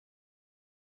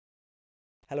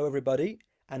Hello everybody,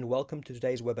 and welcome to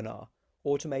today's webinar,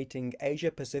 Automating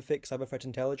Asia-Pacific Cyber Threat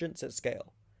Intelligence at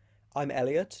Scale. I'm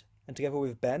Elliott, and together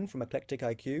with Ben from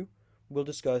EclecticIQ, we'll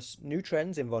discuss new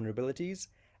trends in vulnerabilities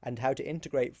and how to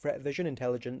integrate ThreatVision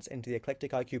intelligence into the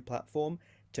EclecticIQ platform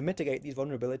to mitigate these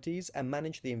vulnerabilities and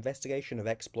manage the investigation of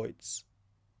exploits.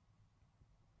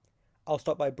 I'll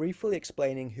start by briefly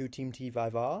explaining who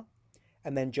TeamT5 are,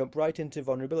 and then jump right into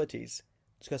vulnerabilities,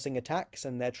 discussing attacks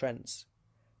and their trends.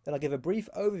 Then I'll give a brief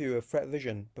overview of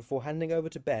ThreatVision before handing over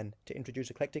to Ben to introduce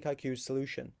EclecticIQ's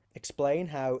solution, explain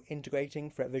how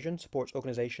integrating ThreatVision supports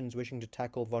organizations wishing to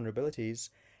tackle vulnerabilities,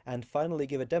 and finally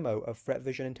give a demo of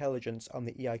ThreatVision intelligence on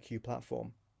the EIQ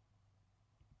platform.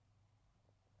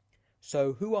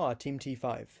 So who are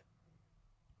TeamT5?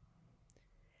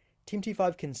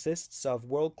 TeamT5 consists of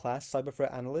world-class cyber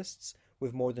threat analysts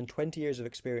with more than 20 years of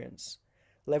experience.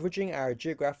 Leveraging our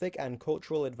geographic and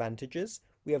cultural advantages,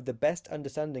 we have the best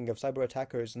understanding of cyber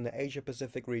attackers in the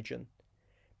Asia-Pacific region.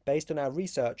 Based on our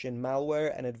research in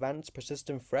malware and advanced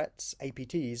persistent threats,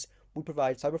 APTs, we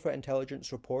provide cyber threat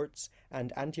intelligence reports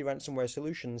and anti-ransomware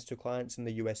solutions to clients in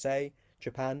the USA,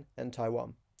 Japan, and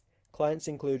Taiwan. Clients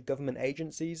include government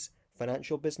agencies,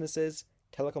 financial businesses,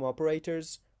 telecom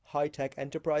operators, high-tech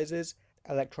enterprises,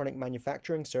 electronic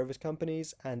manufacturing service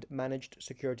companies, and managed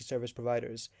security service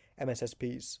providers,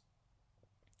 MSSPs.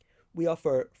 We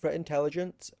offer threat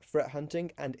intelligence, threat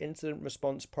hunting, and incident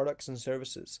response products and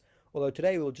services, although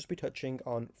today we'll just be touching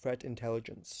on threat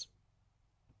intelligence.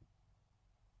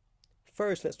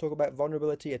 First, let's talk about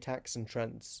vulnerability attacks and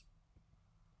trends.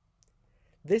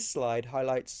 This slide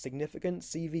highlights significant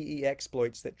CVE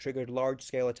exploits that triggered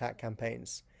large-scale attack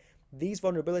campaigns. These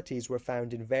vulnerabilities were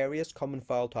found in various common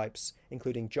file types,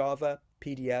 including Java,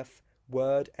 PDF,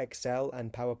 Word, Excel,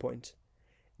 and PowerPoint.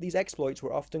 These exploits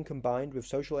were often combined with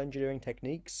social engineering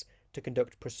techniques to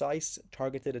conduct precise,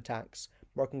 targeted attacks,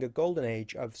 marking a golden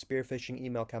age of spear-phishing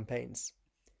email campaigns.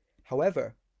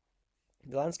 However,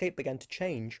 the landscape began to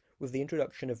change with the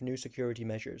introduction of new security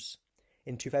measures.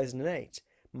 In 2008,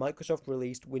 Microsoft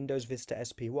released Windows Vista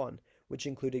SP1, which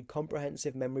included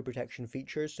comprehensive memory protection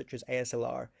features such as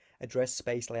ASLR, address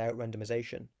space layout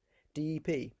randomization,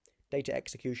 DEP, data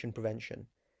execution prevention,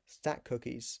 stack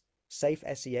cookies, safe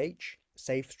SEH,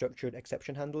 safe structured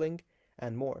exception handling,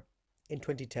 and more. In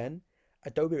 2010,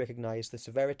 Adobe recognized the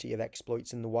severity of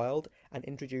exploits in the wild and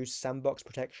introduced sandbox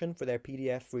protection for their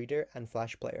PDF reader and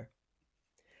Flash player.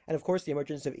 And of course, the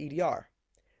emergence of EDR.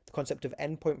 The concept of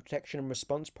endpoint protection and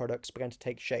response products began to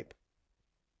take shape.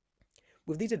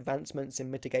 With these advancements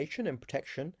in mitigation and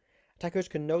protection, attackers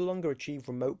can no longer achieve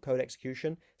remote code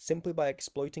execution simply by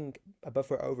exploiting a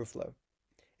buffer overflow.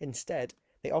 Instead,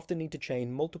 they often need to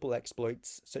chain multiple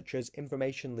exploits, such as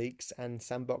information leaks and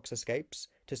sandbox escapes,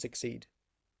 to succeed.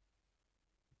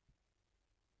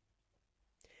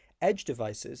 Edge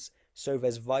devices serve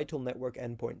as vital network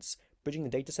endpoints, bridging the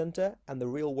data center and the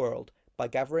real world by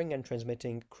gathering and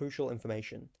transmitting crucial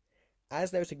information.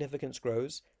 As their significance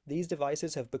grows, these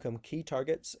devices have become key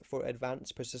targets for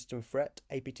advanced persistent threat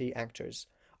APT actors,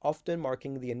 often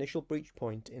marking the initial breach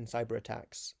point in cyber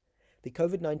attacks. The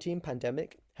COVID-19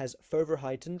 pandemic has further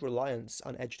heightened reliance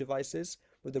on edge devices,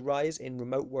 with the rise in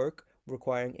remote work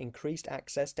requiring increased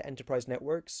access to enterprise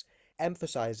networks,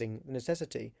 emphasizing the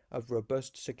necessity of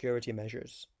robust security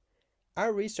measures.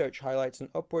 Our research highlights an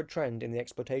upward trend in the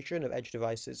exploitation of edge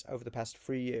devices over the past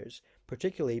 3 years,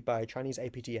 particularly by Chinese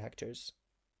APT actors.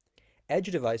 Edge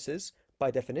devices,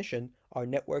 by definition, are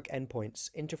network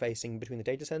endpoints interfacing between the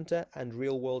data center and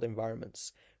real-world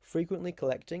environments, frequently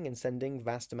collecting and sending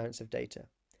vast amounts of data.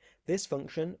 This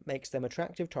function makes them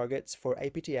attractive targets for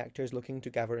APT actors looking to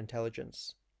gather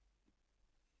intelligence.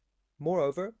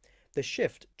 Moreover, the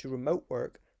shift to remote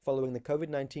work following the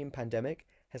COVID-19 pandemic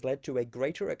has led to a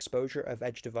greater exposure of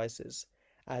edge devices,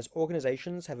 as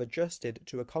organizations have adjusted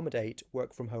to accommodate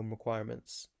work-from-home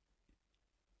requirements.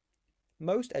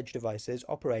 Most edge devices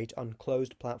operate on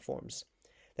closed platforms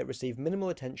that receive minimal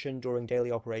attention during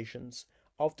daily operations,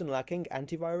 often lacking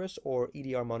antivirus or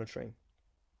EDR monitoring.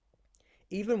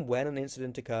 Even when an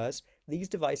incident occurs, these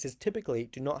devices typically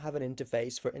do not have an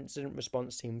interface for incident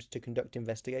response teams to conduct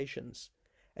investigations.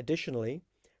 Additionally,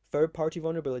 third-party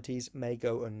vulnerabilities may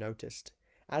go unnoticed,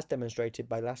 as demonstrated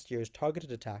by last year's targeted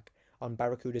attack on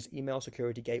Barracuda's email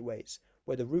security gateways,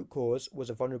 where the root cause was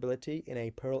a vulnerability in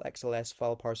a Perl XLS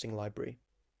file parsing library.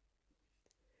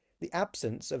 The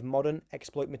absence of modern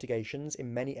exploit mitigations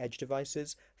in many edge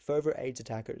devices further aids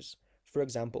attackers. For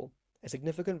example, a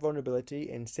significant vulnerability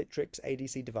in Citrix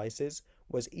ADC devices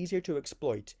was easier to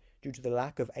exploit due to the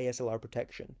lack of ASLR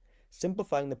protection,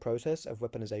 simplifying the process of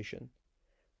weaponization.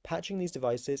 Patching these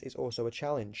devices is also a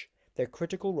challenge. Their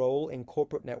critical role in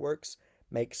corporate networks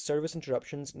makes service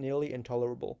interruptions nearly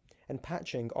intolerable, and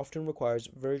patching often requires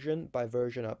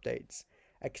version-by-version updates,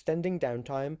 extending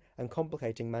downtime and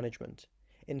complicating management.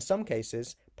 In some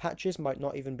cases, patches might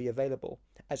not even be available,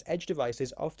 as edge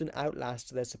devices often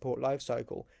outlast their support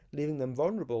lifecycle, leaving them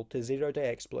vulnerable to zero-day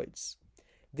exploits.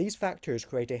 These factors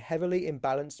create a heavily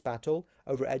imbalanced battle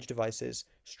over edge devices,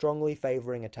 strongly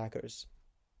favoring attackers.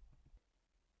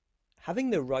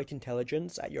 Having the right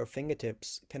intelligence at your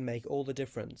fingertips can make all the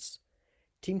difference.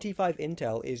 TeamT5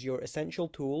 Intel is your essential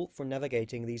tool for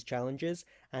navigating these challenges,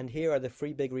 and here are the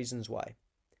 3 big reasons why.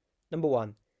 Number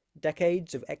 1.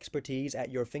 Decades of expertise at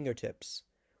your fingertips.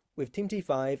 With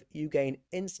TeamT5, you gain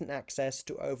instant access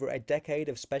to over a decade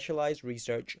of specialized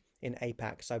research in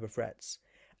APAC cyber threats.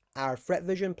 Our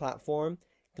ThreatVision platform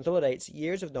consolidates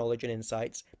years of knowledge and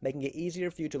insights, making it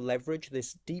easier for you to leverage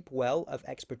this deep well of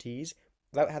expertise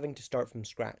without having to start from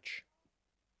scratch.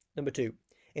 Number 2.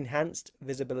 Enhanced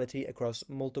visibility across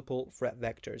multiple threat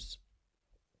vectors.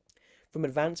 From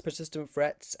advanced persistent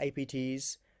threats,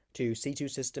 APTs, to C2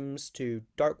 systems, to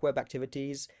dark web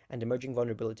activities and emerging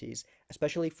vulnerabilities,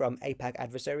 especially from APAC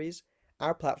adversaries,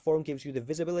 our platform gives you the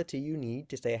visibility you need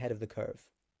to stay ahead of the curve.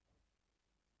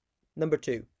 Number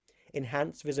 2.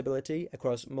 Enhanced visibility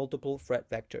across multiple threat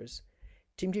vectors.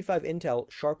 TeamT5 Intel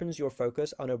sharpens your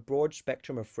focus on a broad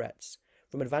spectrum of threats,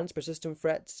 from advanced persistent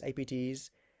threats, APTs,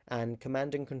 and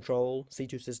command and control,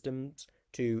 C2 systems,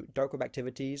 to dark web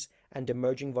activities and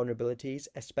emerging vulnerabilities,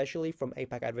 especially from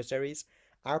APAC adversaries.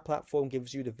 Our platform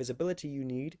gives you the visibility you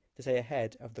need to stay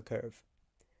ahead of the curve.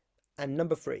 And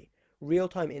number 3,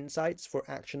 real-time insights for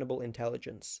actionable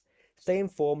intelligence. Stay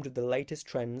informed of the latest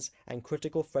trends and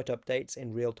critical threat updates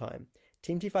in real time.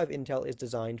 TeamT5 Intel is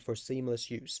designed for seamless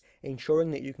use,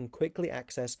 ensuring that you can quickly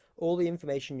access all the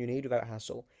information you need without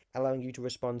hassle, allowing you to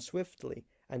respond swiftly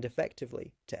and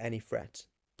effectively to any threat.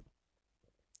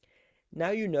 Now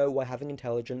you know why having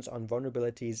intelligence on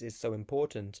vulnerabilities is so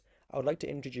important, I would like to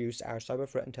introduce our cyber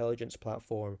threat intelligence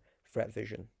platform,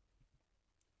 ThreatVision.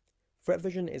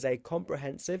 ThreatVision is a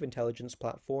comprehensive intelligence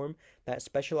platform that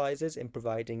specializes in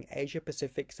providing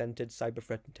Asia-Pacific-centered cyber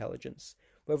threat intelligence.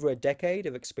 With over a decade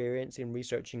of experience in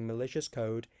researching malicious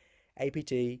code,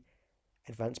 APT,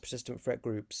 advanced persistent threat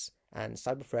groups, and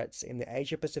cyber threats in the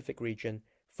Asia-Pacific region,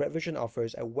 ThreatVision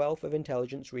offers a wealth of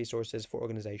intelligence resources for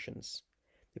organizations.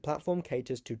 The platform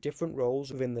caters to different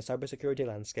roles within the cybersecurity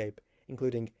landscape,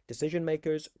 including decision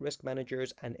makers, risk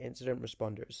managers, and incident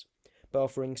responders. By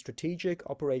offering strategic,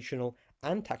 operational,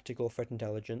 and tactical threat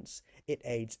intelligence, it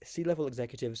aids C-level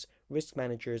executives, risk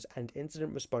managers, and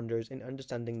incident responders in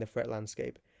understanding the threat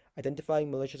landscape, identifying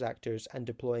malicious actors, and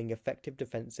deploying effective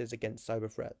defenses against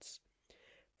cyber threats.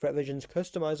 ThreatVision's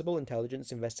customizable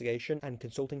intelligence investigation and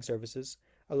consulting services,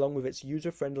 along with its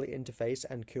user-friendly interface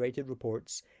and curated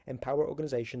reports, empower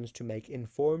organizations to make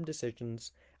informed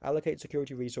decisions, allocate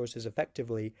security resources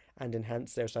effectively, and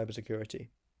enhance their cybersecurity.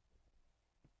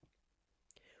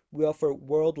 We offer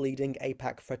world-leading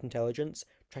APAC threat intelligence,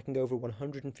 tracking over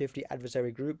 150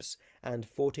 adversary groups and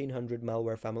 1,400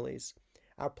 malware families.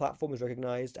 Our platform is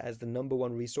recognized as the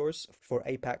 #1 resource for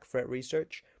APAC threat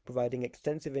research, providing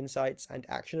extensive insights and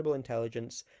actionable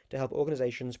intelligence to help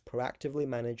organizations proactively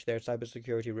manage their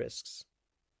cybersecurity risks.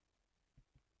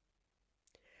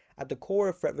 At the core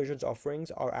of ThreatVision's offerings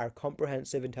are our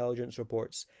comprehensive intelligence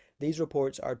reports. These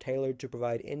reports are tailored to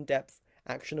provide in-depth,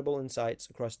 actionable insights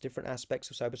across different aspects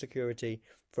of cybersecurity,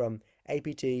 from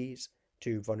APTs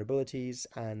to vulnerabilities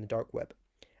and the dark web.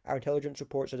 Our intelligence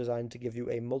reports are designed to give you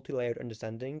a multi-layered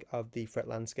understanding of the threat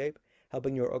landscape,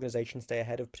 helping your organization stay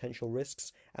ahead of potential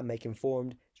risks and make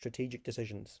informed, strategic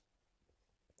decisions.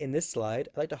 In this slide,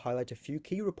 I'd like to highlight a few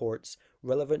key reports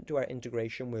relevant to our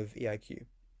integration with EIQ.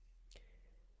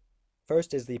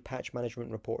 First is the Patch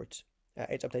Management Report.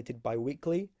 It's updated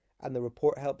bi-weekly, and the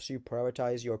report helps you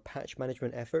prioritize your patch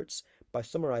management efforts by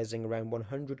summarizing around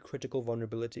 100 critical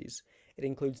vulnerabilities. It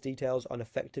includes details on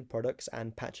affected products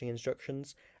and patching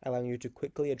instructions, allowing you to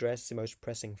quickly address the most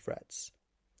pressing threats.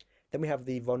 Then we have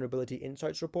the Vulnerability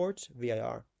Insights Report,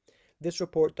 VIR. This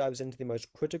report dives into the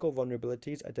most critical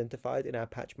vulnerabilities identified in our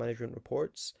patch management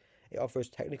reports. It offers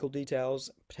technical details,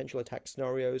 potential attack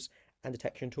scenarios, and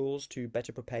detection tools to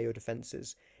better prepare your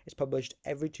defenses. It's published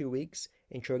every 2 weeks,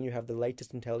 ensuring you have the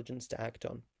latest intelligence to act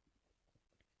on.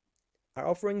 Our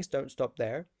offerings don't stop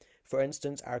there. For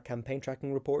instance, our campaign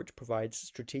tracking report provides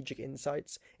strategic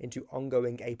insights into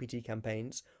ongoing APT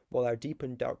campaigns, while our Deep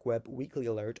and Dark Web Weekly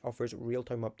Alert offers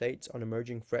real-time updates on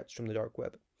emerging threats from the dark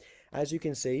web. As you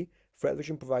can see,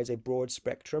 ThreatVision provides a broad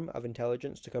spectrum of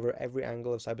intelligence to cover every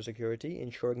angle of cybersecurity,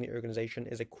 ensuring the organization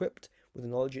is equipped with the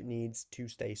knowledge it needs to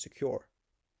stay secure.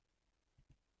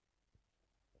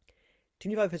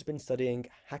 TeamT5 has been studying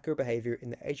hacker behavior in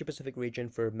the Asia-Pacific region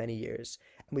for many years,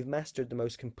 and we've mastered the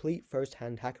most complete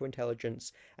first-hand hacker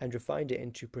intelligence and refined it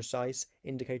into precise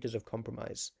indicators of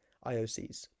compromise,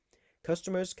 IOCs.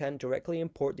 Customers can directly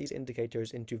import these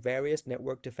indicators into various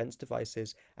network defense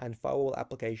devices and firewall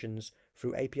applications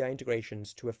through API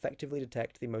integrations to effectively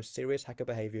detect the most serious hacker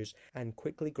behaviors and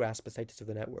quickly grasp the status of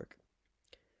the network.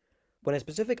 When a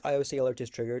specific IOC alert is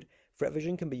triggered,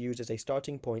 ThreatVision can be used as a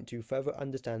starting point to further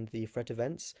understand the threat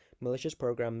events, malicious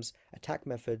programs, attack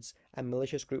methods, and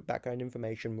malicious group background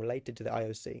information related to the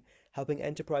IOC, helping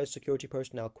enterprise security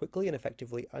personnel quickly and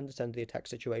effectively understand the attack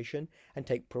situation and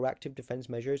take proactive defense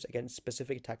measures against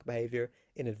specific attack behavior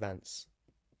in advance.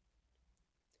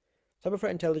 Cyber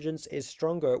threat intelligence is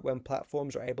stronger when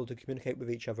platforms are able to communicate with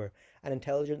each other, and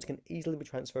intelligence can easily be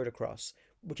transferred across,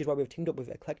 which is why we've teamed up with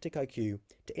EclecticIQ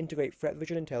to integrate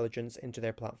ThreatVision intelligence into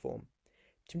their platform.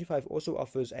 TeamT5 also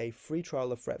offers a free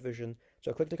trial of ThreatVision,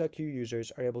 so EclecticIQ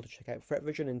users are able to check out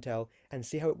ThreatVision Intel and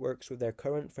see how it works with their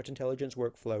current threat intelligence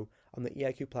workflow on the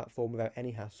EIQ platform without any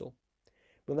hassle.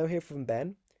 We'll now hear from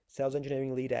Ben, Sales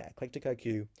Engineering Lead at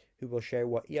EclecticIQ, who will share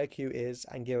what EIQ is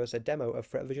and give us a demo of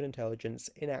ThreatVision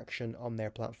Intelligence in action on their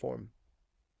platform.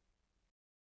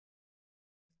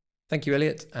 Thank you,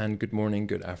 Elliott, and good morning,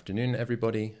 good afternoon,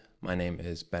 everybody. My name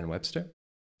is Ben Webster.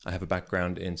 I have a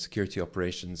background in security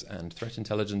operations and threat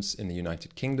intelligence in the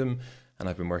United Kingdom, and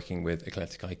I've been working with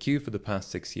EclecticIQ for the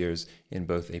past 6 years in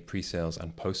both a pre-sales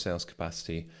and post-sales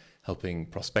capacity, helping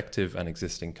prospective and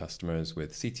existing customers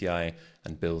with CTI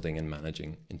and building and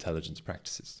managing intelligence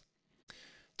practices.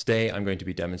 Today, I'm going to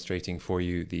be demonstrating for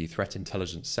you the Threat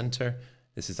Intelligence Center.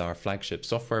 This is our flagship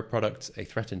software product, a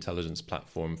threat intelligence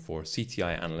platform for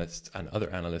CTI analysts and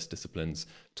other analyst disciplines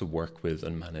to work with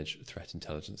and manage threat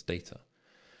intelligence data.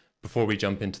 Before we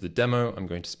jump into the demo, I'm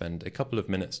going to spend a couple of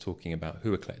minutes talking about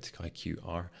who EclecticIQ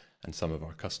are and some of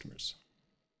our customers.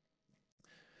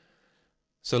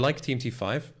 So like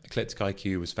TeamT5,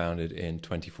 EclecticIQ was founded in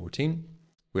 2014.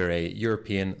 We're a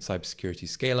European cybersecurity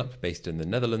scale-up based in the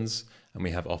Netherlands, and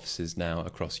we have offices now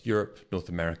across Europe, North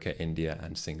America, India,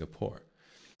 and Singapore.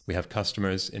 We have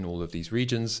customers in all of these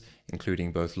regions,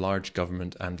 including both large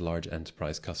government and large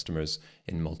enterprise customers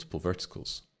in multiple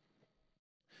verticals.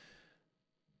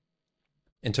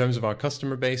 In terms of our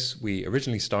customer base, we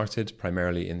originally started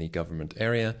primarily in the government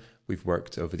area. We've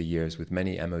worked over the years with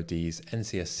many MODs,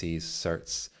 NCSCs,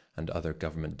 CERTs, and other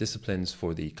government disciplines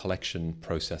for the collection,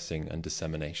 processing, and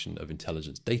dissemination of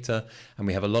intelligence data. And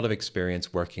we have a lot of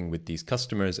experience working with these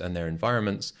customers and their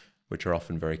environments, which are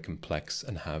often very complex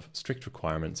and have strict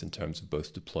requirements in terms of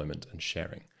both deployment and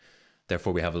sharing.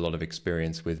 Therefore, we have a lot of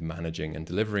experience with managing and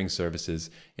delivering services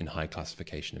in high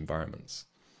classification environments.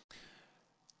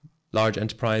 Large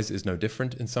enterprise is no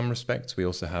different in some respects. We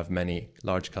also have many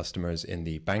large customers in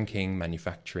the banking,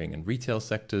 manufacturing, and retail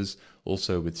sectors,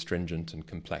 also with stringent and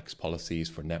complex policies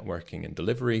for networking and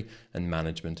delivery and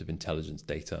management of intelligence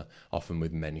data, often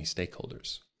with many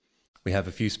stakeholders. We have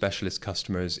a few specialist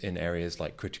customers in areas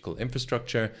like critical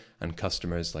infrastructure and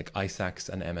customers like ISACs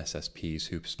and MSSPs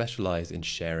who specialize in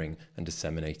sharing and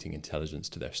disseminating intelligence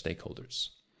to their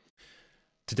stakeholders.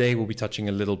 Today, we'll be touching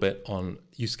a little bit on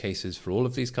use cases for all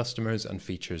of these customers and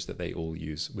features that they all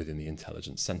use within the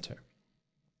Intelligence Center.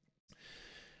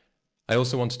 I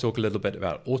also want to talk a little bit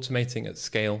about automating at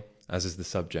scale. As is the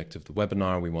subject of the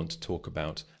webinar, we want to talk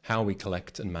about how we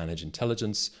collect and manage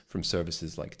intelligence from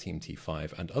services like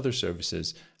TeamT5 and other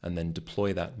services, and then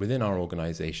deploy that within our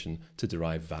organization to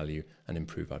derive value and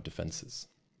improve our defenses.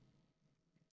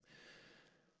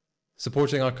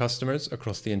 Supporting our customers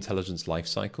across the intelligence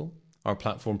lifecycle. Our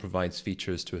platform provides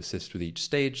features to assist with each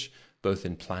stage, both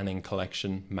in planning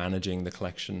collection, managing the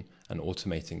collection, and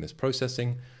automating this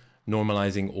processing,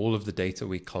 normalizing all of the data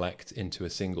we collect into a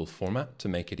single format to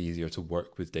make it easier to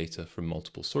work with data from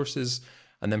multiple sources,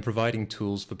 and then providing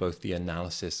tools for both the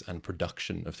analysis and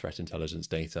production of threat intelligence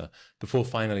data before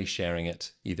finally sharing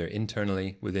it either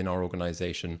internally within our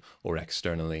organization or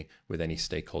externally with any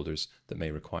stakeholders that may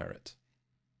require it.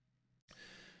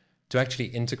 To actually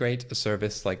integrate a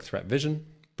service like ThreatVision,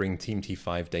 bring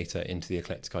TeamT5 data into the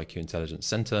EclecticIQ Intelligence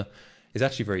Center, is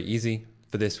actually very easy.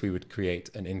 For this, we would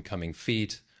create an incoming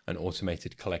feed, an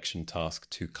automated collection task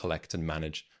to collect and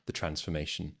manage the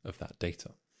transformation of that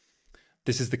data.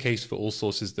 This is the case for all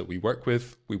sources that we work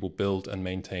with. We will build and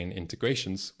maintain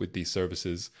integrations with these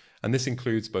services, and this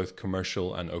includes both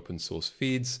commercial and open source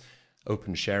feeds,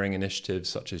 open sharing initiatives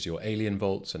such as your Alien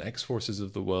Vaults and X-Forces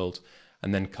of the world,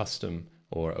 and then custom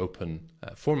or open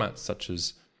formats such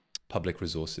as public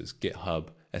resources, GitHub,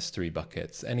 S3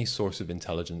 buckets, any source of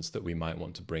intelligence that we might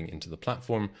want to bring into the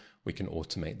platform, we can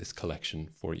automate this collection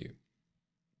for you.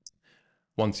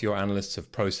 Once your analysts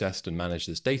have processed and managed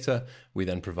this data, we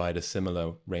then provide a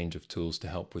similar range of tools to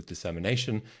help with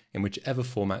dissemination in whichever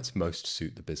formats most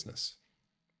suit the business.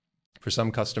 For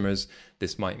some customers,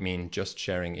 this might mean just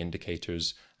sharing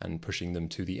indicators and pushing them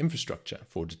to the infrastructure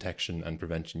for detection and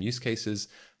prevention use cases.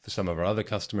 For some of our other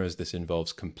customers, this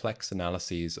involves complex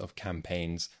analyses of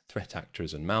campaigns, threat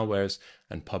actors, and malwares,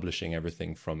 and publishing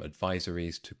everything from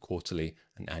advisories to quarterly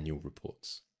and annual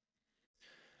reports.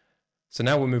 So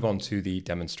now we'll move on to the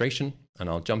demonstration, and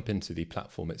I'll jump into the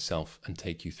platform itself and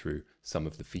take you through some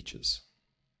of the features.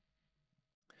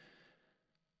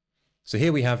 So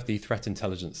here we have the Threat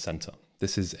Intelligence Center.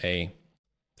 This is a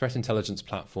threat intelligence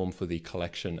platform for the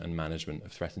collection and management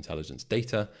of threat intelligence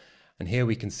data. And here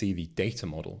we can see the data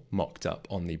model mocked up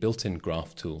on the built-in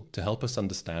graph tool to help us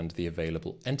understand the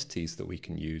available entities that we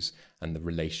can use and the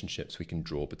relationships we can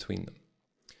draw between them.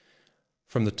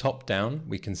 From the top down,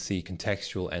 we can see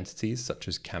contextual entities such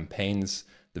as campaigns,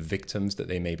 the victims that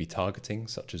they may be targeting,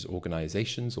 such as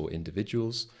organizations or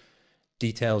individuals,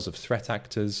 details of threat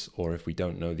actors, or if we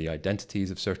don't know the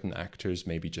identities of certain actors,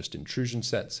 maybe just intrusion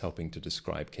sets helping to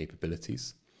describe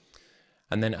capabilities.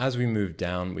 And then as we move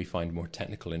down, we find more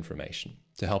technical information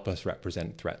to help us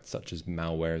represent threats such as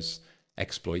malwares,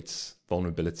 exploits,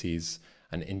 vulnerabilities,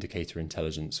 and indicator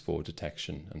intelligence for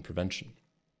detection and prevention.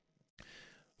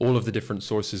 All of the different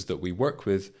sources that we work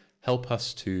with help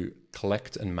us to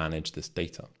collect and manage this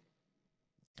data.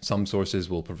 Some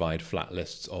sources will provide flat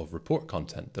lists of report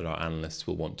content that our analysts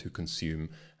will want to consume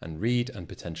and read and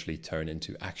potentially turn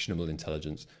into actionable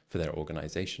intelligence for their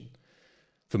organization.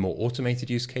 For more automated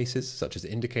use cases, such as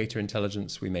indicator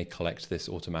intelligence, we may collect this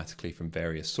automatically from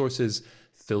various sources,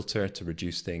 filter to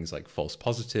reduce things like false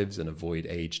positives and avoid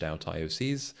aged out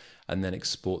IOCs, and then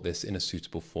export this in a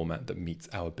suitable format that meets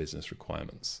our business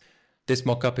requirements. This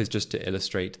mock-up is just to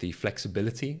illustrate the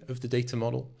flexibility of the data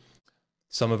model.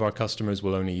 Some of our customers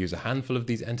will only use a handful of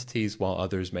these entities, while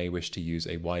others may wish to use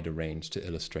a wider range to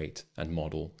illustrate and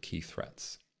model key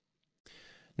threats.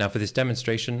 Now for this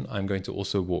demonstration, I'm going to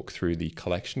also walk through the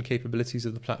collection capabilities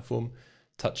of the platform,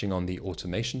 touching on the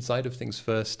automation side of things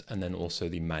first, and then also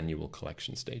the manual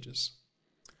collection stages.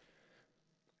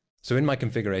 So in my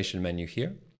configuration menu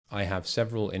here, I have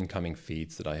several incoming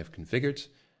feeds that I have configured,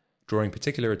 drawing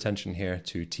particular attention here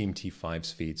to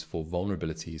TeamT5's feeds for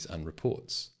vulnerabilities and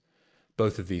reports.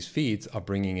 Both of these feeds are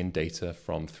bringing in data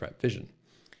from ThreatVision.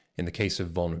 In the case of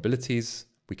vulnerabilities,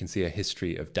 we can see a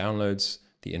history of downloads,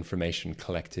 the information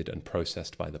collected and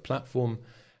processed by the platform,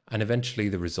 and eventually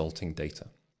the resulting data.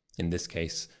 In this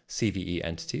case, CVE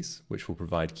entities, which will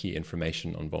provide key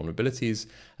information on vulnerabilities,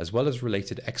 as well as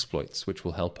related exploits, which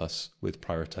will help us with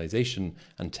prioritization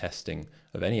and testing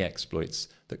of any exploits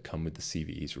that come with the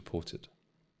CVEs reported.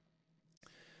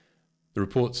 The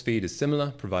reports feed is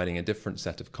similar, providing a different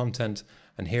set of content,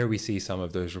 and here we see some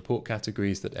of those report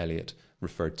categories that Elliott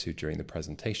referred to during the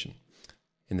presentation.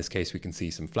 In this case, we can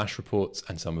see some flash reports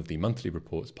and some of the monthly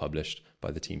reports published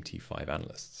by the TeamT5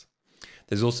 analysts.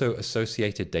 There's also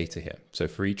associated data here. So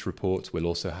for each report, we'll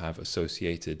also have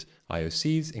associated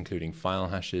IOCs, including file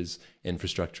hashes,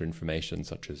 infrastructure information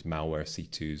such as malware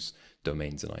C2s,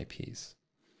 domains, and IPs.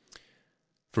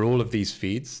 For all of these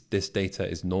feeds, this data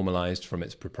is normalized from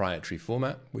its proprietary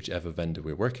format, whichever vendor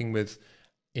we're working with,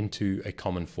 into a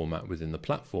common format within the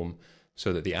platform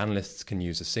so that the analysts can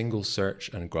use a single search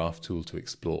and graph tool to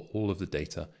explore all of the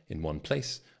data in one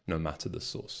place, no matter the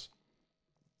source.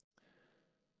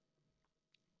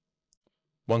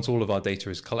 Once all of our data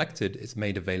is collected, it's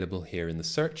made available here in the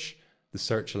search. The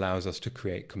search allows us to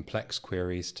create complex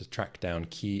queries to track down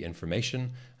key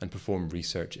information and perform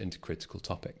research into critical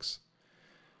topics.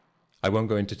 I won't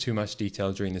go into too much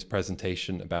detail during this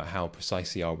presentation about how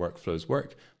precisely our workflows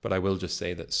work, but I will just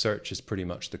say that search is pretty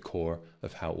much the core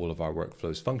of how all of our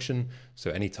workflows function. So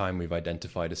anytime we've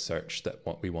identified a search that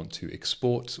we want to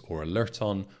export or alert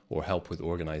on or help with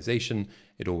organization,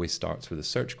 it always starts with a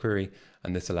search query,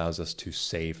 and this allows us to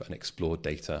save and explore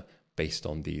data based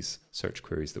on these search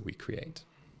queries that we create.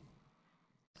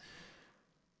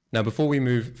 Now, before we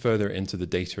move further into the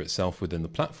data itself within the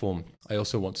platform, I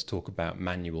also want to talk about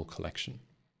manual collection.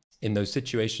 In those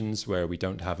situations where we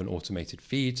don't have an automated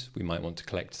feed, we might want to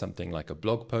collect something like a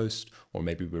blog post, or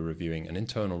maybe we're reviewing an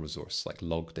internal resource like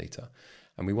log data.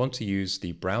 And we want to use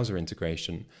the browser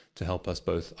integration to help us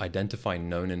both identify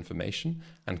known information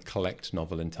and collect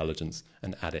novel intelligence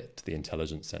and add it to the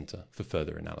Intelligence Center for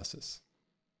further analysis.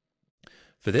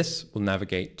 For this, we'll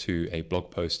navigate to a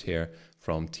blog post here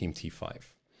from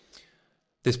TeamT5.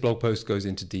 This blog post goes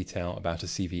into detail about a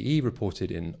CVE reported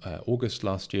in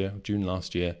June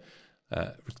last year,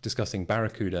 discussing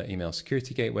Barracuda Email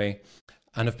Security Gateway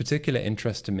And of particular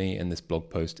interest to me in this blog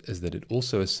post is that it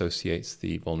also associates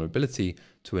the vulnerability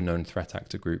to a known threat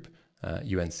actor group,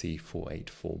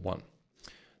 UNC4841.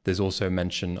 There's also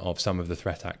mention of some of the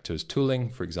threat actors' tooling,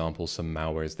 for example, some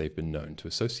malwares they've been known to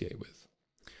associate with.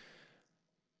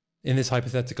 In this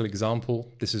hypothetical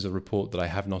example, this is a report that I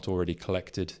have not already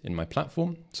collected in my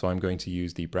platform, so I'm going to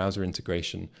use the browser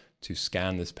integration to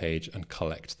scan this page and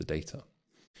collect the data.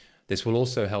 This will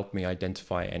also help me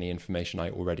identify any information I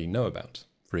already know about.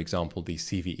 For example, the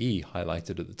CVE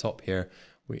highlighted at the top here,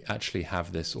 we actually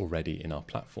have this already in our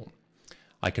platform.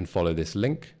 I can follow this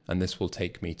link, and this will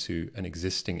take me to an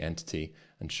existing entity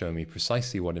and show me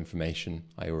precisely what information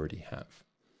I already have.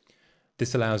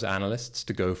 This allows analysts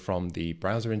to go from the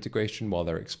browser integration while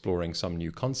they're exploring some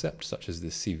new concept, such as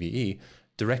this CVE,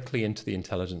 directly into the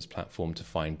intelligence platform to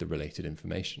find the related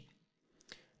information.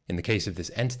 In the case of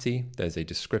this entity, there's a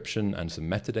description and some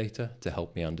metadata to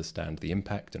help me understand the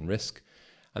impact and risk,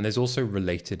 and there's also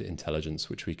related intelligence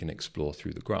which we can explore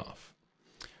through the graph.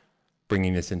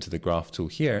 Bringing this into the graph tool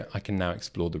here, I can now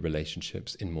explore the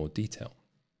relationships in more detail.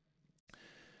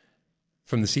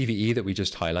 From the CVE that we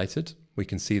just highlighted, we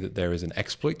can see that there is an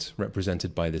exploit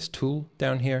represented by this tool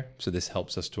down here. So this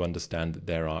helps us to understand that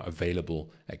there are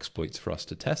available exploits for us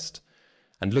to test.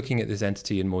 And looking at this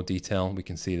entity in more detail, we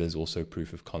can see there's also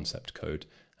proof of concept code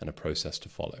and a process to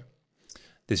follow.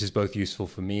 This is both useful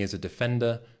for me as a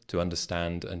defender to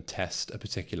understand and test a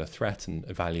particular threat and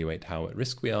evaluate how at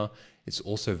risk we are. It's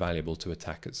also valuable to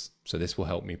attackers. So this will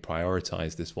help me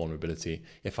prioritize this vulnerability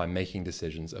if I'm making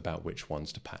decisions about which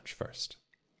ones to patch first.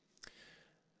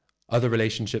 Other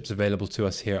relationships available to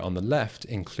us here on the left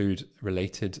include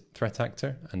related threat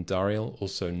actor and Darial,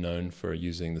 also known for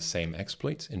using the same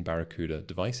exploit in Barracuda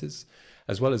devices,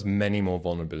 as well as many more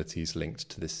vulnerabilities linked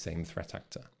to this same threat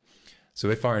actor. So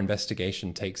if our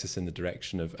investigation takes us in the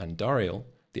direction of Andarial,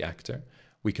 the actor,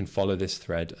 we can follow this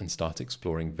thread and start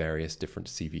exploring various different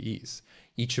CVEs,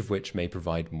 each of which may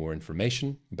provide more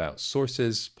information about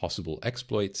sources, possible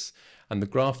exploits, and the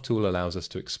graph tool allows us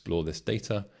to explore this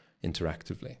data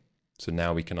interactively. So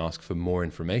now we can ask for more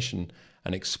information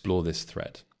and explore this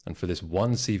thread. And for this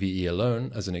one CVE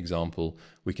alone, as an example,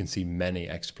 we can see many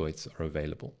exploits are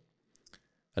available.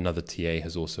 Another TA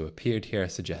has also appeared here,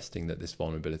 suggesting that this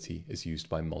vulnerability is used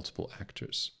by multiple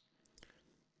actors.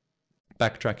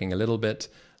 Backtracking a little bit,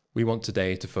 we want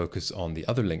today to focus on the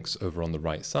other links over on the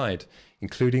right side,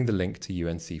 including the link to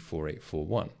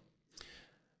UNC4841.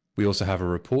 We also have a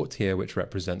report here which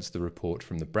represents the report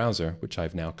from the browser, which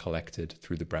I've now collected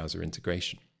through the browser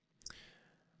integration.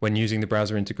 When using the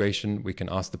browser integration, we can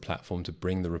ask the platform to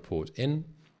bring the report in.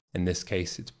 In this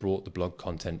case, it's brought the blog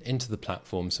content into the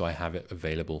platform, so I have it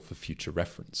available for future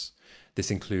reference.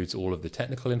 This includes all of the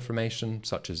technical information,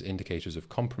 such as indicators of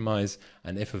compromise,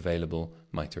 and if available,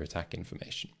 MITRE ATT&CK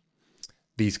information.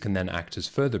 These can then act as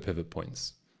further pivot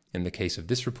points. In the case of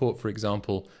this report, for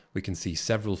example, we can see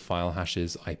several file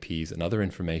hashes, IPs, and other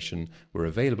information were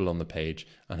available on the page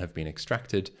and have been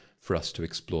extracted for us to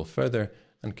explore further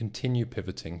and continue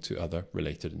pivoting to other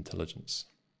related intelligence.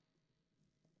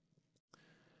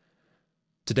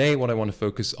 Today, what I want to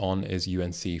focus on is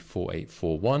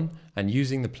UNC4841 and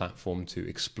using the platform to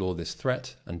explore this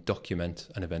threat and document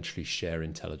and eventually share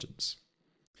intelligence.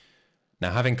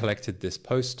 Now, having collected this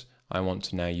post, I want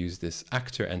to now use this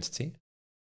actor entity.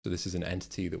 So this is an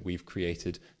entity that we've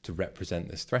created to represent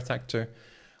this threat actor.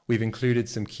 We've included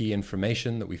some key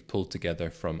information that we've pulled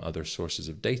together from other sources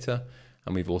of data,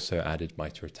 and we've also added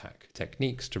MITRE ATT&CK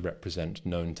techniques to represent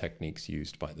known techniques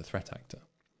used by the threat actor.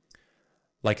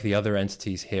 Like the other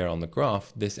entities here on the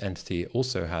graph, this entity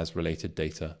also has related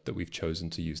data that we've chosen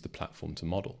to use the platform to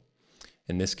model.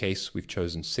 In this case, we've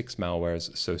chosen 6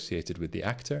 malwares associated with the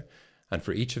actor, and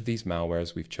for each of these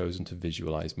malwares, we've chosen to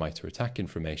visualize MITRE ATT&CK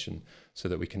information so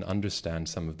that we can understand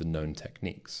some of the known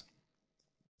techniques.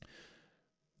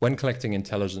 When collecting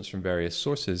intelligence from various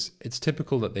sources, it's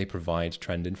typical that they provide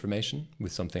trend information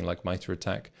with something like MITRE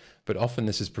ATT&CK, but often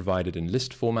this is provided in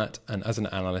list format, and as an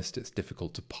analyst, it's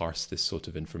difficult to parse this sort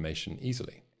of information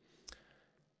easily.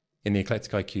 In the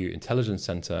EclecticIQ Intelligence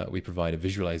Center, we provide a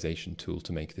visualization tool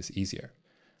to make this easier.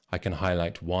 I can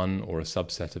highlight one or a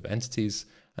subset of entities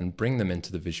and bring them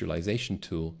into the visualization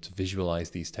tool to visualize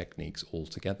these techniques all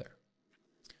together.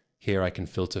 Here I can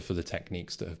filter for the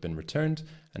techniques that have been returned,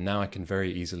 and now I can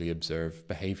very easily observe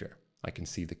behavior. I can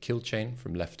see the kill chain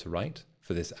from left to right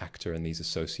for this actor and these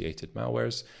associated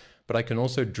malwares, but I can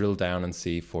also drill down and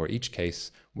see for each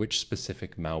case which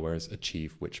specific malwares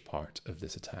achieve which part of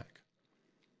this attack.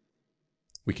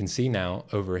 We can see now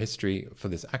over a history for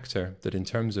this actor that in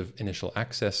terms of initial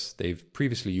access, they've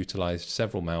previously utilized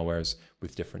several malwares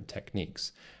with different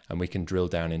techniques. and we can drill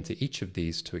down into each of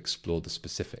these to explore the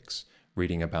specifics,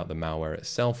 reading about the malware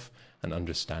itself and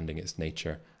understanding its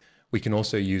nature. We can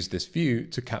also use this view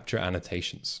to capture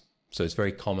annotations. So it's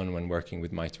very common when working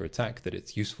with MITRE ATT&CK that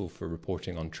it's useful for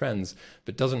reporting on trends,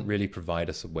 but doesn't really provide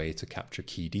us a way to capture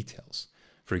key details.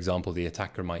 For example, the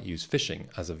attacker might use phishing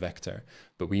as a vector,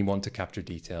 but we want to capture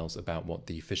details about what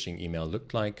the phishing email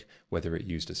looked like, whether it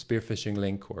used a spear phishing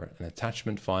link or an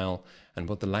attachment file, and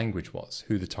what the language was,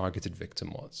 who the targeted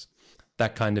victim was.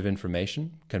 That kind of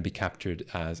information can be captured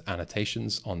as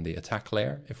annotations on the attack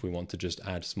layer if we want to just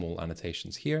add small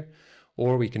annotations here,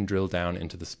 or we can drill down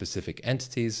into the specific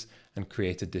entities and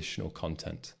create additional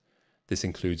content. This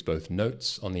includes both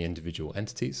notes on the individual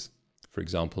entities. For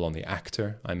example, on the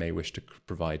actor, I may wish to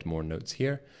provide more notes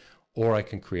here, or I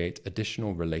can create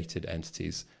additional related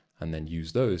entities and then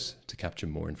use those to capture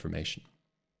more information.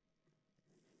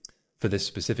 For this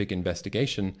specific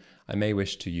investigation, I may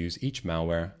wish to use each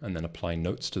malware and then apply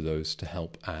notes to those to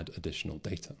help add additional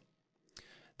data.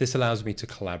 This allows me to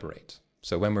collaborate.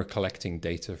 So when we're collecting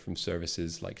data from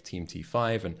services like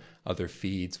TeamT5 and other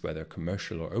feeds, whether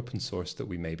commercial or open source that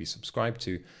we may be subscribed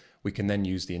to, we can then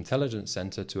use the Intelligence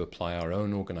Center to apply our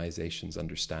own organization's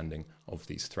understanding of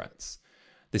these threats.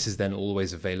 This is then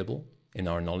always available in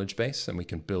our knowledge base, and we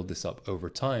can build this up over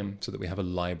time so that we have a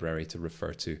library to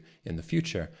refer to in the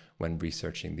future when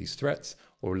researching these threats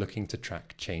or looking to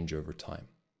track change over time.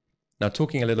 Now,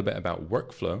 talking a little bit about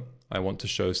workflow, I want to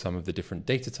show some of the different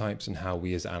data types and how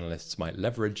we as analysts might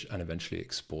leverage and eventually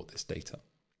export this data.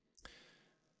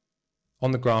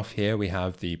 On the graph here, we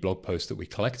have the blog post that we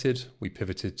collected. We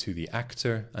pivoted to the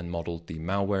actor and modeled the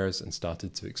malwares and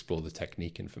started to explore the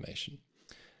technique information.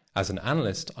 As an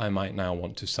analyst, I might now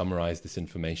want to summarize this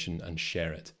information and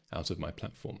share it out of my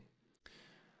platform.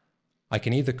 I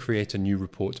can either create a new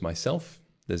report myself.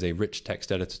 There's a rich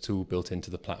text editor tool built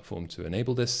into the platform to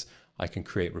enable this. I can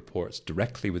create reports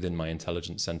directly within my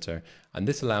Intelligence Center, and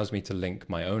this allows me to link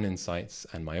my own insights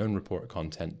and my own report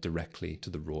content directly to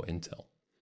the raw intel.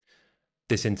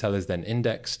 This intel is then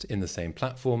indexed in the same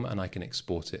platform, and I can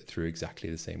export it through exactly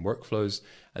the same workflows,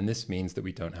 and this means that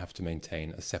we don't have to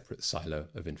maintain a separate silo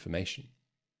of information.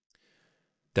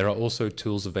 There are also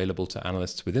tools available to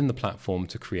analysts within the platform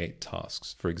to create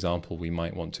tasks. For example, we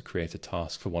might want to create a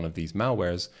task for one of these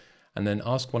malwares and then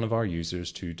ask one of our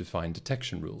users to define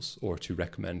detection rules or to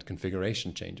recommend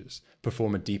configuration changes,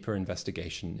 perform a deeper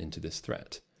investigation into this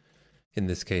threat. In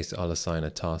this case, I'll assign a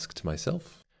task to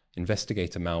myself,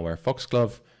 investigate a malware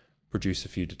foxglove, produce a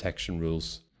few detection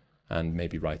rules, and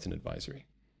maybe write an advisory.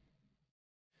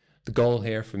 The goal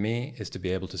here for me is to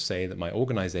be able to say that my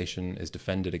organization is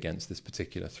defended against this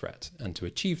particular threat. And to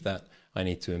achieve that, I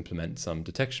need to implement some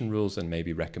detection rules and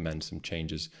maybe recommend some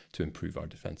changes to improve our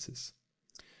defenses.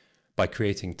 By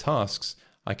creating tasks,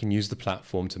 I can use the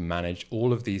platform to manage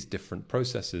all of these different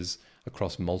processes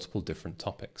across multiple different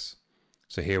topics.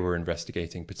 So here we're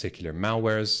investigating particular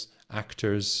malwares,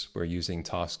 actors, we're using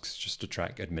tasks just to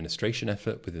track administration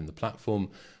effort within the platform,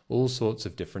 all sorts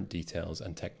of different details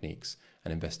and techniques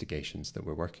and investigations that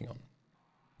we're working on.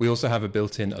 We also have a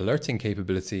built-in alerting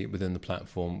capability within the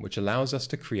platform, which allows us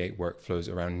to create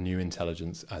workflows around new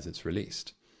intelligence as it's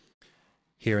released.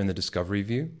 Here in the discovery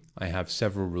view, I have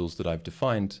several rules that I've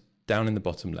defined down in the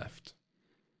bottom left.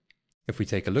 If we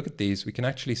take a look at these, we can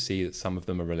actually see that some of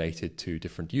them are related to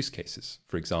different use cases.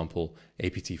 For example,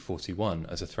 APT41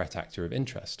 as a threat actor of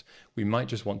interest. We might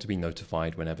just want to be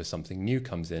notified whenever something new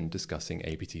comes in discussing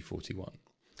APT41.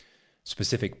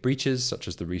 Specific breaches, such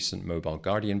as the recent Mobile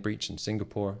Guardian breach in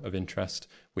Singapore of interest,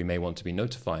 we may want to be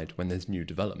notified when there's new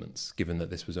developments, given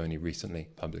that this was only recently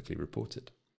publicly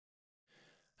reported.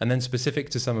 And then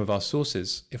specific to some of our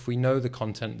sources, if we know the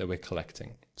content that we're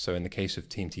collecting. So in the case of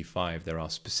TeamT5, there are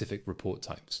specific report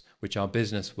types, which our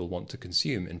business will want to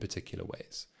consume in particular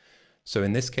ways. So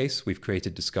in this case, we've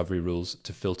created discovery rules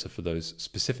to filter for those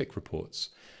specific reports.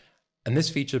 And this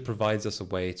feature provides us a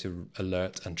way to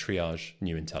alert and triage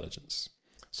new intelligence.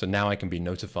 So now I can be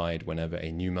notified whenever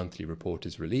a new monthly report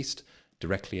is released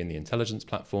directly in the intelligence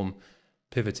platform,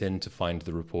 pivot in to find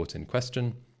the report in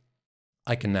question.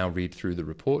 I can now read through the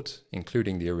report,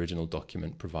 including the original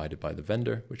document provided by the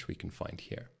vendor, which we can find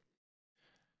here.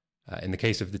 In the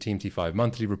case of the TeamT5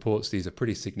 monthly reports, these are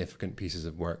pretty significant pieces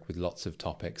of work with lots of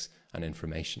topics and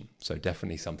information. So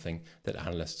definitely something that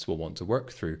analysts will want to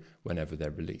work through whenever they're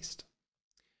released.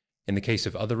 In the case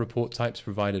of other report types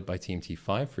provided by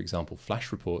TeamT5, for example,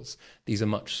 flash reports, these are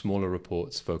much smaller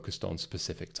reports focused on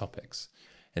specific topics.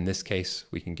 In this case,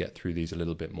 we can get through these a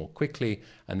little bit more quickly,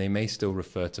 and they may still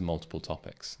refer to multiple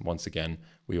topics. Once again,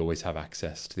 we always have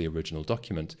access to the original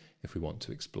document if we want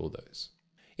to explore those.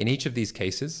 In each of these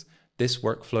cases, This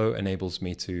workflow enables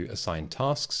me to assign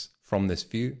tasks from this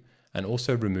view and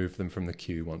also remove them from the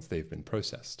queue once they've been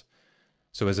processed.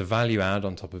 So as a value add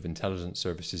on top of intelligence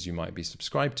services you might be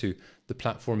subscribed to, the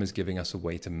platform is giving us a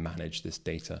way to manage this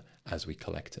data as we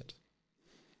collect it.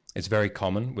 It's very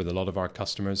common with a lot of our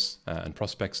customers and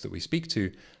prospects that we speak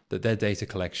to that their data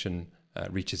collection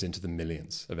reaches into the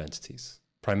millions of entities.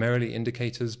 Primarily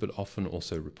indicators, but often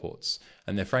also reports.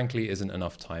 And there frankly isn't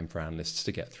enough time for analysts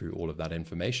to get through all of that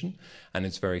information. And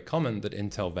it's very common that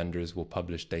Intel vendors will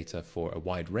publish data for a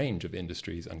wide range of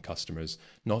industries and customers,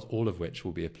 not all of which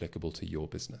will be applicable to your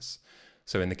business.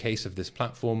 So in the case of this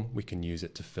platform, we can use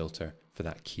it to filter for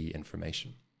that key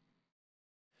information.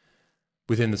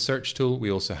 Within the search tool,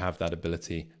 we also have that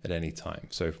ability at any time.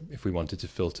 So if we wanted to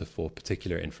filter for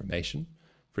particular information,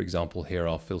 for example, here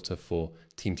I'll filter for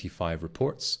TeamT5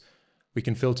 reports. We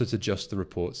can filter to just the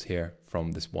reports here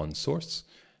from this one source.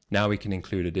 Now we can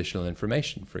include additional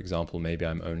information. For example, maybe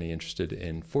I'm only interested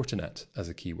in Fortinet as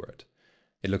a keyword.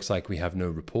 It looks like we have no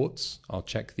reports. I'll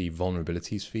check the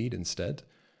vulnerabilities feed instead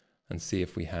and see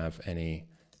if we have any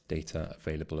data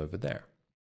available over there.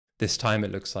 This time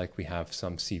it looks like we have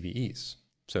some CVEs.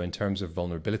 So in terms of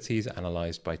vulnerabilities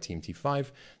analyzed by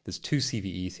TeamT5, there's 2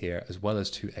 CVEs here as well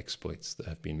as 2 exploits that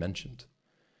have been mentioned.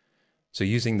 So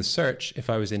using the search, if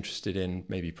I was interested in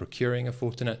maybe procuring a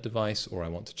Fortinet device, or I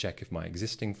want to check if my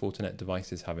existing Fortinet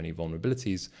devices have any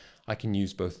vulnerabilities, I can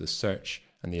use both the search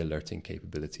and the alerting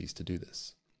capabilities to do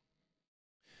this.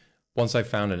 Once I've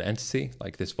found an entity,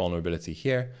 like this vulnerability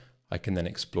here, I can then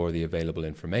explore the available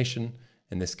information.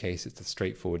 In this case, it's a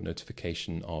straightforward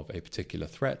notification of a particular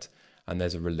threat, and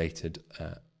there's a related,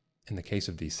 in the case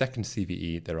of the second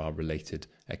CVE, there are related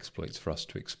exploits for us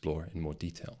to explore in more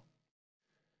detail.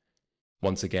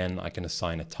 Once again, I can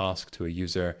assign a task to a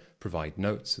user, provide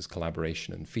notes as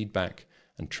collaboration and feedback,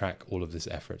 and track all of this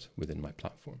effort within my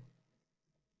platform.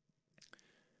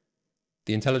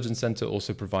 The Intelligence Center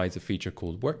also provides a feature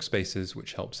called Workspaces,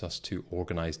 which helps us to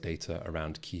organize data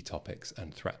around key topics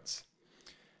and threats.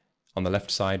 On the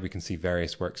left side, we can see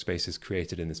various workspaces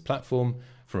created in this platform.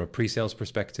 From a pre-sales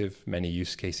perspective, many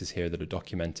use cases here that are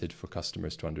documented for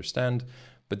customers to understand,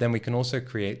 but then we can also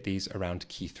create these around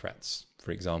key threats.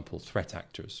 For example, threat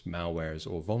actors, malwares,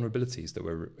 or vulnerabilities that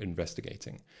we're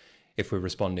investigating. If we're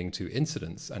responding to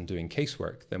incidents and doing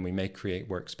casework, then we may create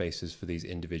workspaces for these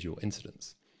individual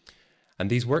incidents. And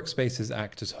these workspaces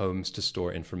act as homes to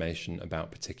store information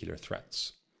about particular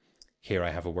threats. Here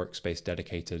I have a workspace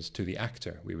dedicated to the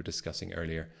actor we were discussing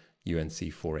earlier,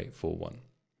 UNC 4841.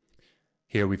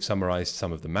 Here we've summarized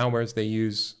some of the malwares they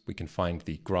use. We can find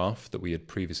the graph that we had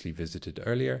previously visited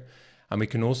earlier, and we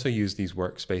can also use these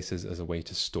workspaces as a way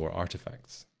to store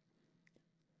artifacts.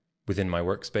 Within my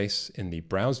workspace, in the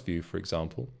browse view, for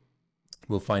example,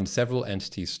 we'll find several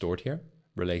entities stored here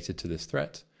related to this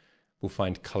threat. We'll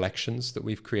find collections that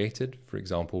we've created, for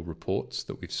example, reports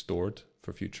that we've stored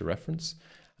for future reference,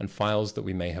 and files that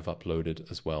we may have uploaded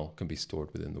as well can be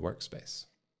stored within the workspace.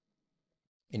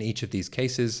 In each of these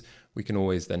cases, we can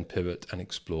always then pivot and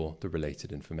explore the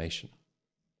related information.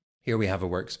 Here we have a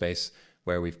workspace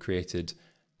where we've created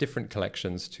different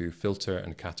collections to filter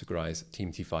and categorize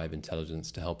TeamT5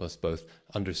 intelligence to help us both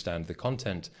understand the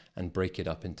content and break it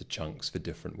up into chunks for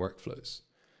different workflows.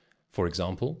 For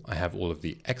example, I have all of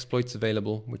the exploits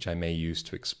available, which I may use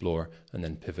to explore and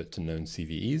then pivot to known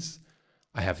CVEs.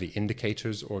 I have the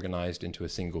indicators organized into a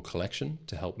single collection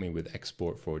to help me with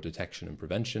export for detection and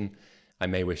prevention. I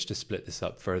may wish to split this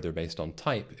up further based on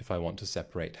type if I want to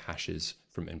separate hashes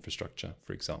from infrastructure,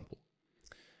 for example.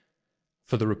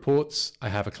 For the reports, I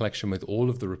have a collection with all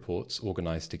of the reports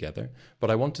organized together, but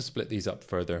I want to split these up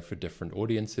further for different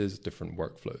audiences, different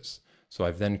workflows. So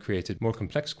I've then created more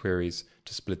complex queries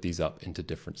to split these up into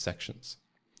different sections.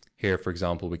 Here, for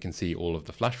example, we can see all of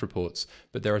the Flash reports,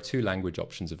 but there are 2 language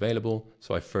options available,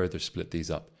 so I further split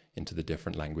these up into the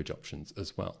different language options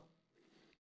as well.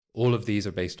 All of these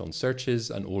are based on searches,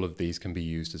 and all of these can be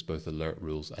used as both alert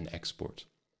rules and export.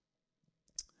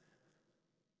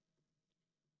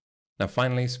 Now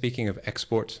finally, speaking of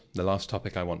export, the last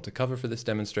topic I want to cover for this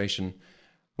demonstration,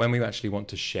 when we actually want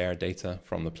to share data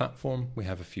from the platform, we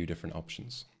have a few different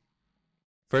options.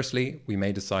 Firstly, we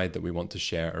may decide that we want to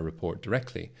share a report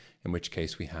directly, in which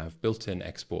case we have built-in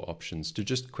export options to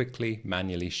just quickly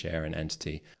manually share an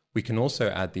entity. We can also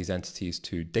add these entities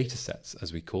to datasets,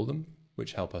 as we call them,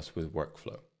 which help us with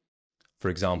workflow. For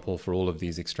example, for all of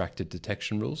these extracted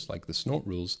detection rules, like the snort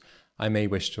rules, I may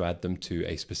wish to add them to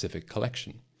a specific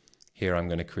collection. Here I'm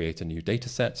going to create a new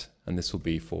dataset, and this will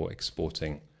be for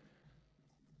exporting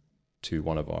to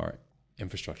one of our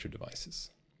infrastructure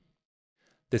devices.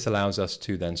 This allows us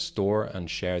to then store and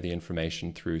share the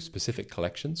information through specific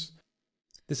collections.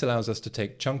 This allows us to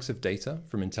take chunks of data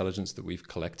from intelligence that we've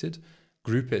collected,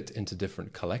 group it into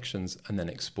different collections, and then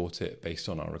export it based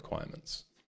on our requirements.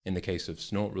 In the case of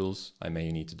snort rules, I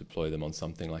may need to deploy them on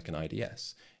something like an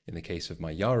IDS. In the case of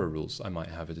my Yara rules, I might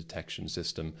have a detection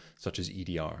system such as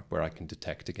EDR, where I can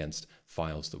detect against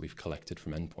files that we've collected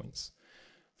from endpoints.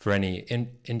 For any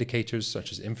indicators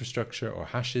such as infrastructure or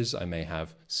hashes, I may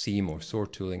have SIEM or SOAR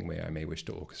tooling where I may wish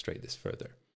to orchestrate this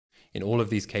further. In all of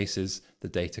these cases, the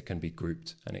data can be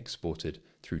grouped and exported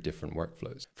through different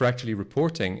workflows. For actually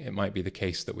reporting, it might be the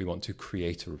case that we want to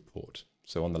create a report.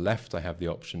 So on the left, I have the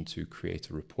option to create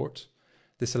a report.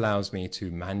 This allows me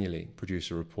to manually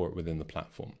produce a report within the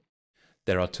platform.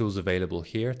 There are tools available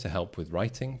here to help with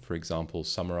writing, for example,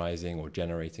 summarizing or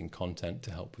generating content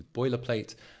to help with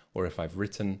boilerplate, or if I've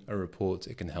written a report,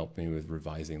 it can help me with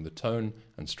revising the tone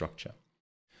and structure.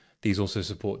 These also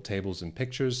support tables and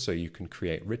pictures, so you can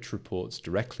create rich reports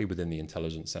directly within the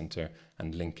Intelligence Center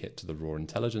and link it to the raw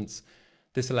intelligence.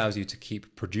 This allows you to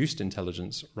keep produced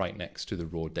intelligence right next to the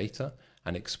raw data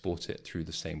and export it through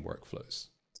the same workflows,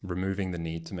 removing the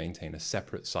need to maintain a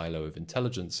separate silo of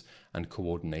intelligence and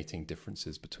coordinating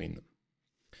differences between them.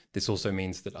 This also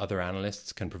means that other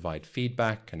analysts can provide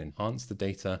feedback and enhance the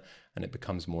data, and it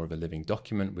becomes more of a living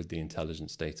document with the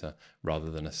intelligence data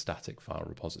rather than a static file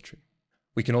repository.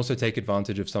 We can also take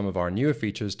advantage of some of our newer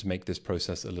features to make this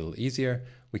process a little easier.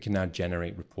 We can now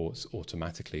generate reports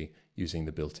automatically using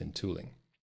the built-in tooling.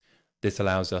 This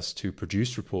allows us to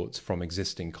produce reports from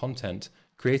existing content,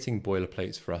 creating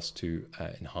boilerplates for us to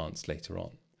enhance later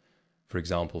on. For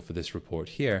example, for this report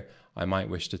here, I might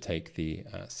wish to take the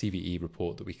CVE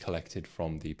report that we collected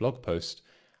from the blog post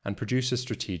and produce a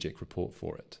strategic report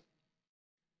for it.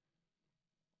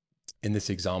 In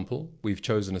this example, we've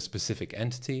chosen a specific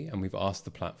entity and we've asked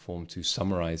the platform to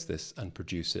summarize this and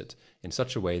produce it in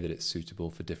such a way that it's suitable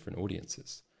for different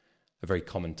audiences. A very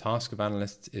common task of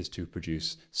analysts is to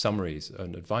produce summaries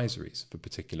and advisories for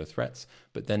particular threats,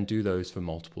 but then do those for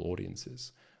multiple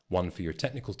audiences. One for your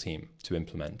technical team to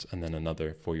implement, and then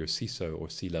another for your CISO or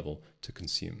C-level to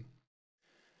consume.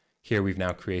 Here we've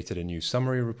now created a new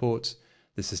summary report.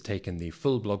 This has taken the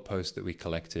full blog post that we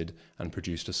collected and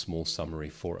produced a small summary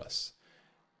for us.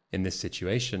 In this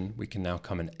situation, we can now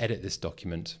come and edit this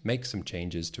document, make some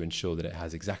changes to ensure that it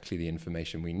has exactly the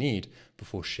information we need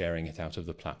before sharing it out of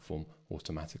the platform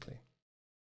automatically.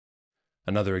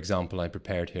 Another example I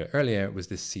prepared here earlier was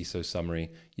this CISO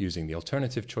summary using the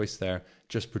alternative choice there,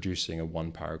 just producing a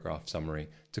one-paragraph summary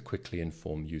to quickly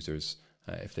inform users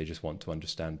if they just want to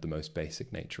understand the most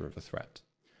basic nature of a threat.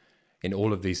 In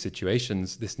all of these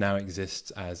situations, this now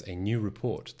exists as a new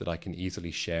report that I can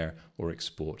easily share or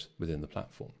export within the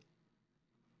platform.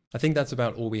 I think that's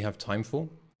about all we have time for.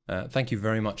 Thank you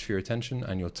very much for your attention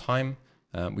and your time.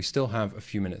 We still have a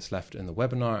few minutes left in the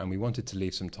webinar, and we wanted to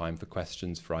leave some time for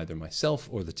questions for either myself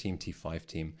or the TeamT5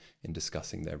 team in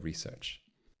discussing their research.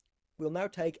 We'll now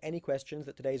take any questions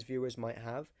that today's viewers might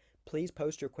have. Please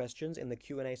post your questions in the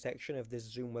Q&A section of this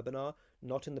Zoom webinar,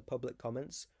 not in the public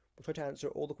comments. We'll try to answer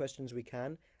all the questions we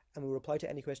can, and we'll reply to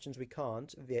any questions we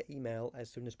can't via email as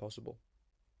soon as possible.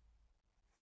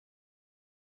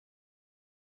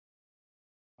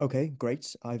 Okay,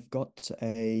 great. I've got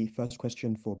a first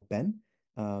question for Ben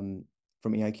from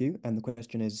EIQ, and the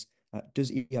question is,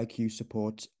 does EIQ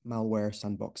support malware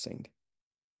sandboxing?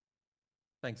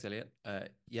 Thanks, Elliott.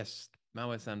 Yes,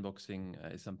 malware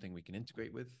sandboxing is something we can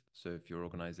integrate with. So if your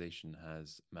organization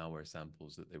has malware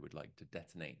samples that they would like to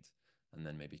detonate and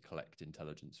then maybe collect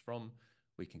intelligence from,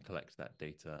 we can collect that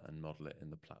data and model it in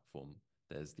the platform.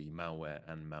 There's the malware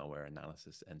and malware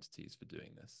analysis entities for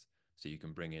doing this. So you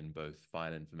can bring in both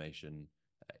file information,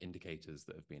 indicators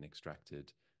that have been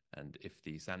extracted, and if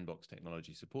the sandbox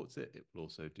technology supports it, it will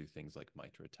also do things like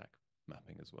MITRE attack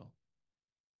mapping as well.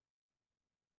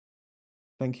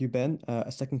 Thank you, Ben.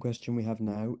 A second question we have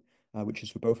now, which is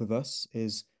for both of us,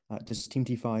 is does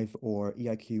TeamT5 or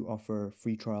EIQ offer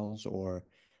free trials or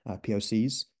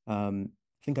POCs? I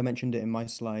think I mentioned it in my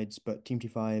slides, but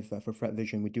TeamT5 for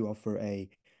ThreatVision, we do offer a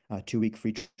 2-week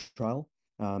free trial.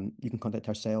 You can contact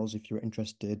our sales if you're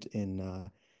interested in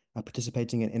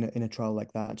participating in a trial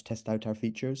like that to test out our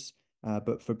features.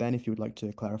 But for Ben, if you would like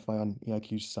to clarify on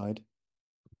EIQ's side.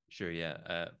 Sure,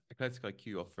 yeah.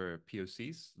 EclecticIQ offer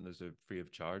POCs, and those are free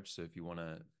of charge. So if you want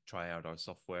to try out our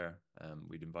software,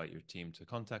 we'd invite your team to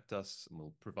contact us, and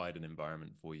we'll provide an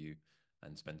environment for you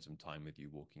and spend some time with you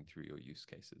walking through your use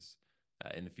cases.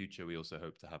 In the future, we also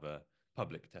hope to have a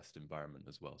public test environment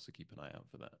as well, so keep an eye out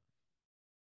for that.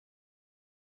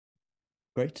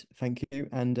 Great, thank you.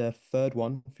 And a third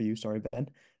one for you, sorry, Ben,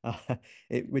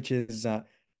 which is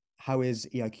how is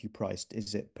EIQ priced?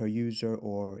 Is it per user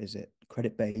or is it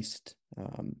credit based? Yeah,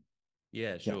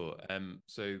 Yeah, sure.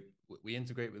 We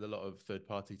integrate with a lot of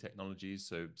third-party technologies.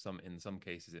 So in some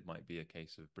cases, it might be a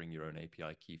case of bring your own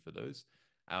API key for those.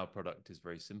 Our product is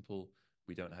very simple.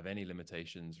 We don't have any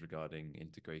limitations regarding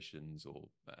integrations or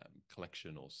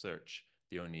collection or search.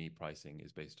 The only pricing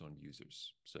is based on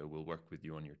users. So we'll work with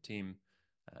you on your team,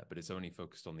 but it's only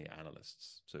focused on the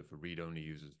analysts. So for read-only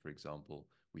users, for example,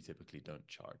 we typically don't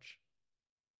charge.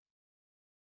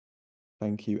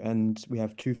 thank you. And we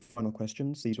have two final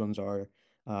questions. These ones are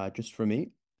just for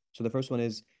me. So the first one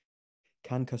is,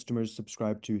 can customers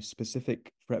subscribe to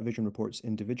specific ThreatVision reports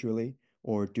individually,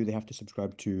 or do they have to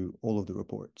subscribe to all of the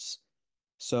reports?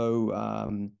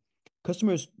 So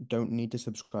customers don't need to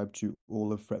subscribe to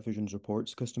all of ThreatVision's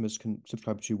reports. Customers can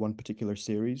subscribe to one particular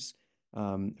series.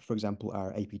 For example,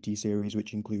 our APT series,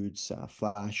 which includes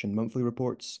flash and monthly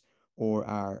reports, or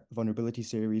our vulnerability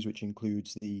series, which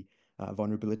includes the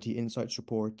vulnerability insights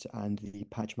report and the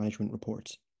patch management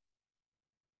report.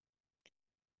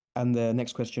 And the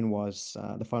next question was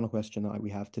the final question that we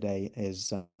have today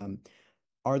is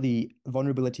are the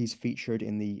vulnerabilities featured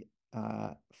in the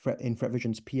in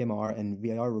ThreatVision's PMR and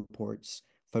VIR reports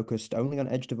focused only on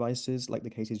edge devices, like the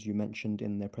cases you mentioned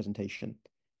in their presentation?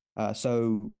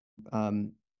 So,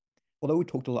 although we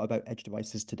talked a lot about edge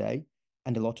devices today,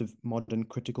 and a lot of modern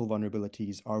critical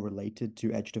vulnerabilities are related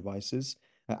to edge devices,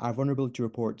 our vulnerability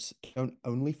reports don't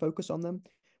only focus on them.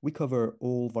 We cover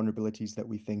all vulnerabilities that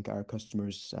we think our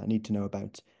customers need to know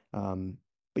about.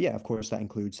 But yeah, of course, that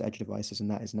includes edge devices, and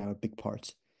that is now a big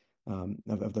part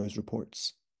of those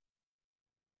reports.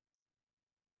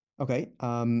 Okay,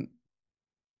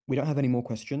 we don't have any more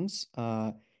questions.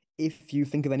 If you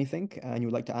think of anything and you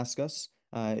would like to ask us,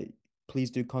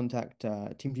 please do contact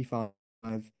TeamT5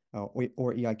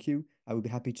 or EIQ. I would be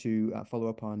happy to follow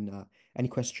up on any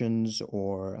questions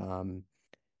or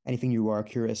anything you are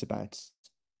curious about.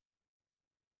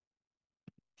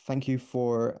 Thank you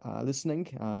for listening.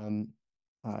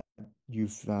 Uh,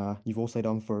 you've all stayed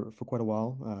on for quite a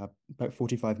while, about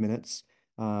 45 minutes.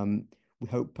 We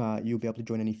hope you'll be able to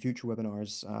join any future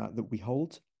webinars that we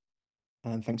hold.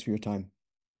 And thanks for your time.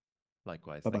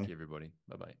 Likewise. Bye Thank bye. you, everybody.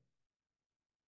 Bye bye.